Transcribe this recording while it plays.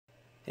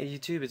Hey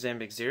YouTube, it's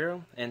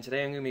Ambix0, and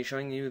today I'm going to be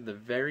showing you the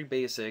very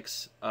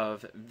basics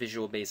of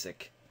Visual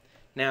Basic.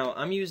 Now,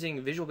 I'm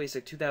using Visual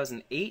Basic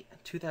 2008.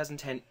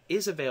 2010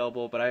 is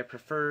available, but I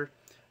prefer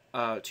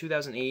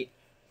 2008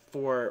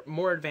 for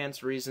more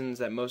advanced reasons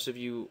that most of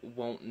you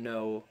won't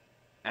know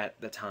at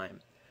the time.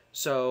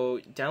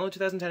 So, download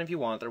 2010 if you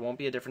want. There won't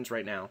be a difference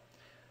right now.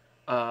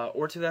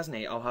 Or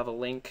 2008. I'll have a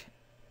link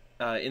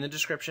in the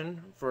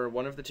description for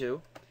one of the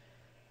two.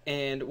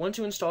 And once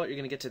you install it, you're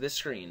going to get to this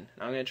screen.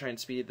 I'm going to try and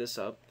speed this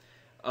up.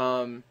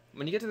 When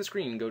you get to the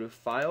screen, go to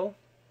File,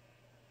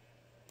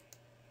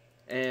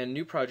 and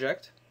New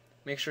Project.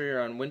 Make sure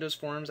you're on Windows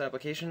Forms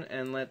Application,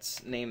 and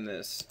let's name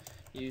this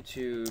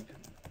YouTube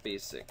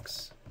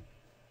Basics.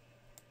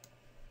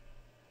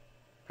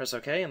 Press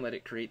OK and let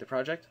it create the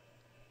project.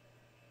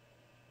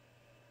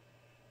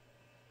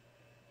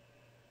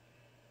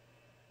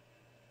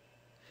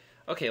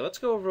 Okay, let's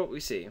go over what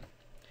we see.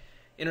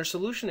 In our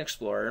Solution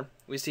Explorer,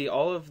 we see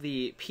all of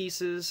the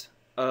pieces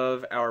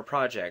of our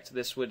project.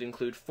 This would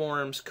include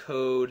forms,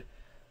 code,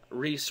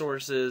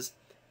 resources,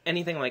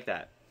 anything like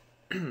that.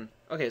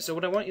 Okay, so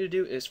what I want you to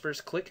do is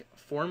first click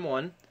Form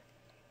 1,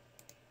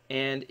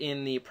 and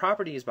in the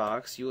Properties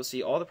box, you will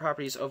see all the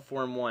properties of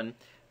Form 1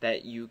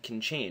 that you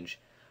can change.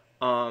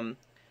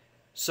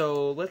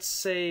 So let's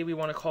say we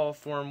want to call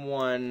Form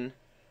 1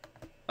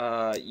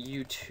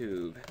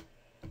 YouTube.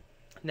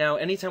 Now,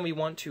 anytime we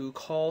want to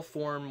call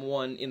Form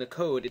 1 in the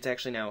code, it's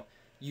actually now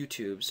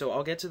YouTube. So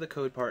I'll get to the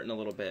code part in a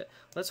little bit.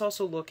 Let's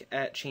also look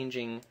at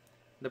changing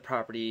the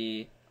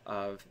property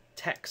of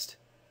text.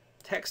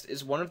 Text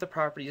is one of the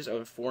properties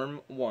of Form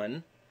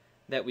 1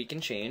 that we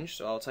can change.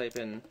 So I'll type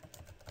in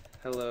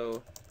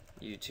hello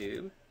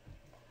YouTube.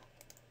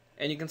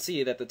 And you can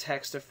see that the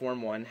text of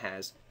Form 1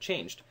 has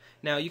changed.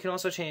 Now, you can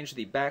also change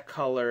the back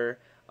color,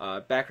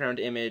 background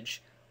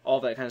image, all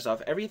that kind of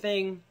stuff.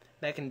 Everything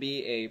that can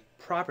be a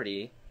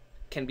property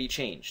can be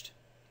changed.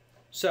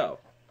 So,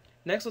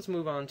 next let's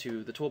move on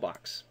to the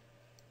toolbox.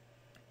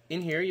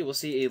 In here you will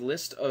see a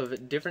list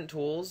of different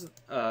tools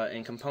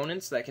and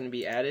components that can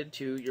be added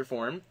to your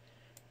form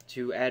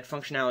to add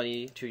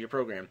functionality to your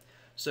program.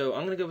 So I'm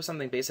going to go with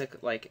something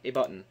basic like a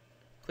button.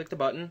 Click the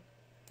button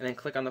and then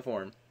click on the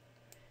form.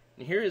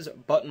 And here is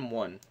button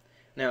 1.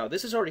 Now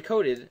this is already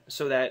coded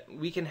so that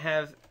we can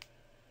have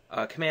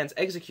commands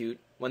execute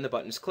when the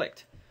button is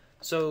clicked.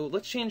 So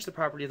let's change the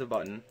property of the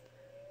button.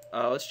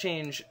 Let's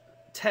change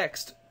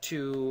text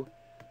to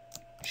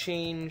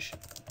change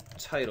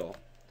title.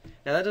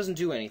 Now that doesn't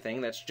do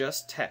anything, that's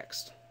just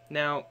text.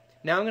 Now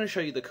I'm going to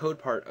show you the code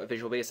part of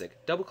Visual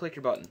Basic. Double click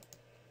your button.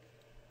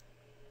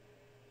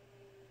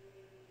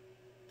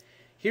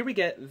 Here we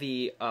get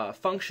the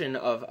function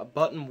of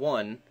button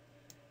 1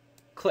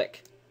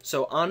 click.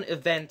 So on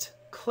event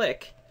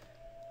click,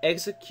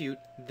 execute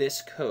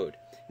this code.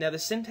 Now the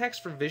syntax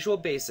for Visual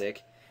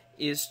Basic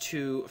is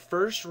to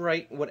first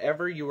write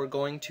whatever you are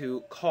going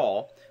to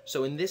call.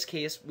 So in this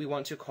case, we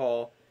want to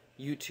call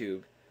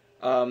YouTube.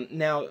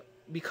 Now,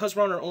 because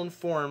we're on our own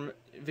form,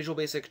 Visual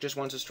Basic just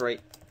wants us to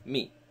write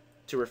me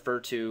to refer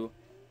to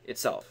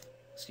itself.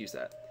 Excuse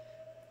that.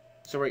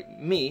 So write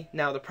me.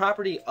 Now, the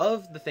property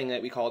of the thing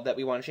that we called that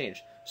we want to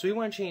change. So we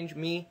want to change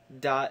me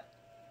dot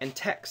and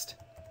text.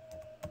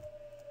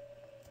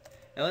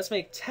 Now let's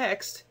make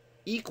text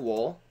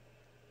equal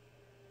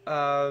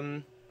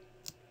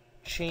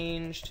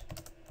changed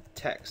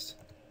text,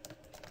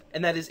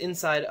 and that is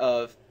inside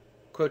of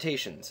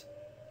quotations.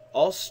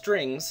 All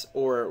strings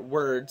or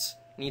words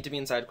need to be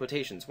inside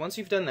quotations. Once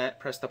you've done that,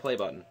 press the play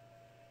button,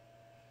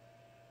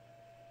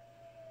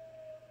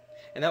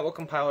 and that will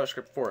compile our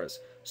script for us.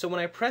 So when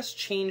I press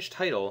change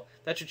title,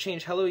 that should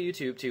change hello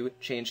YouTube to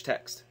change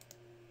text,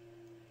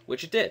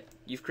 which it did.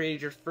 You've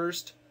created your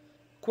first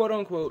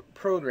quote-unquote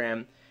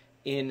program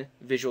in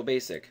Visual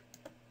Basic.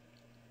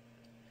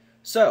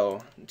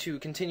 So, to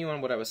continue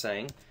on what I was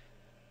saying,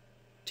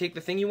 take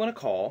the thing you want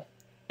to call,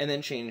 and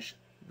then change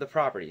the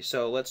property.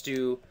 So let's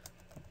do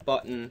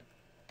button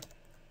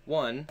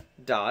 1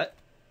 dot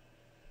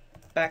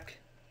back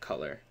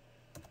color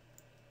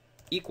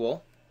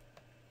equal,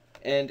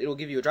 and it will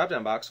give you a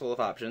drop-down box full of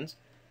options.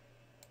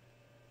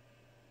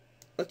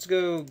 Let's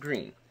go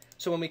green.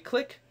 So when we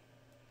click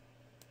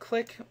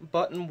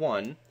button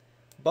 1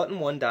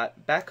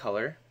 dot back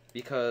color,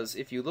 because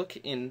if you look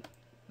in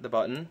the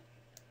button,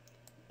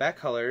 back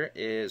color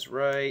is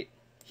right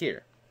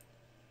here.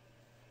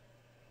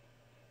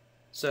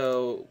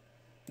 So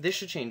this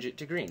should change it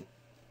to green,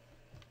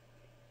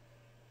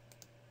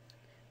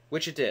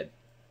 which it did.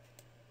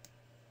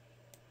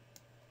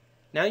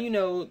 Now you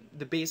know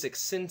the basic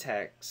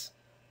syntax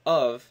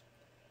of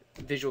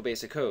Visual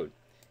Basic code.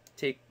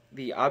 Take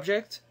the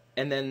object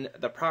and then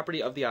the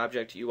property of the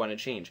object you want to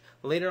change.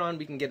 Later on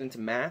we can get into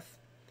math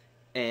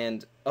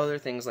and other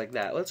things like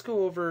that. Let's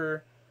go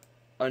over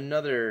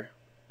another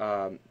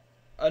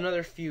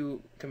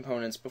few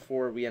components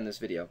before we end this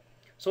video.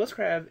 So let's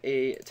grab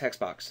a text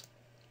box.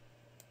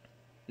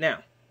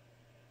 Now,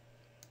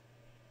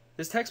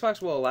 this text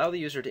box will allow the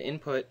user to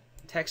input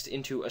text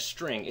into a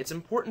string. It's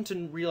important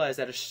to realize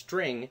that a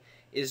string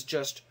is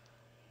just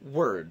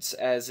words,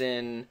 as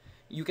in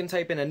you can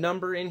type in a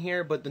number in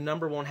here, but the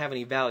number won't have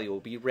any value. It will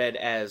be read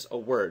as a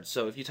word.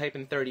 So if you type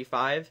in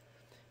 35,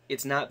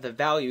 it's not the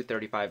value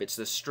 35, it's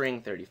the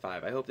string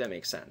 35. I hope that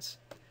makes sense.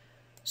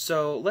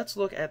 So let's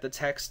look at the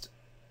text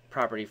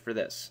property for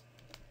this.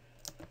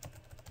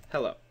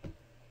 Hello.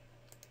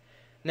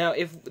 Now,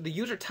 if the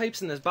user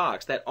types in this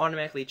box, that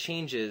automatically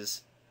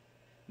changes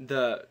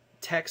the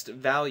text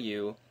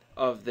value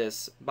of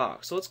this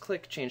box. So let's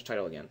click Change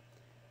Title again.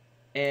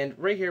 And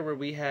right here where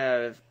we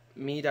have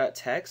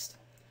me.text,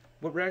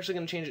 what we're actually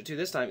going to change it to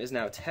this time is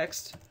now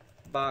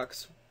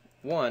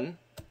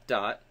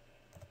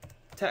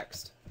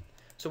textbox1.text.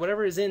 So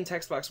whatever is in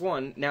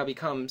textbox1 now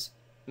becomes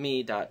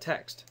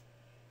me.text.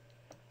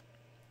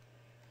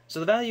 So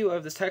the value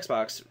of this text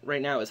box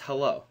right now is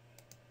hello.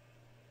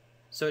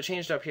 So it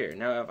changed up here.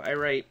 Now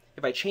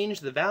if I change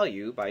the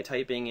value by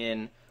typing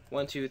in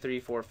 1, 2, 3,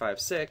 4, 5,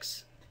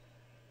 6,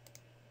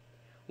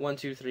 1,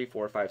 2, 3,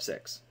 4, 5,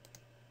 6.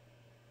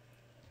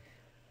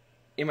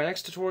 In my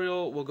next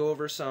tutorial, we'll go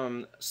over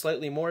some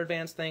slightly more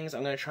advanced things.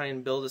 I'm going to try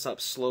and build this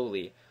up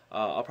slowly.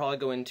 I'll probably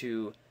go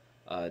into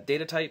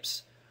data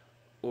types,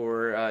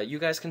 or you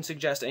guys can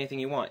suggest anything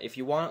you want. If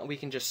you want, we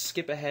can just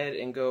skip ahead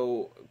and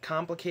go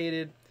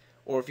complicated,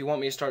 or if you want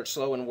me to start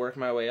slow and work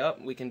my way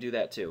up, we can do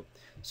that too.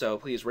 So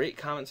please rate,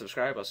 comment,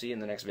 subscribe. I'll see you in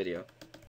the next video.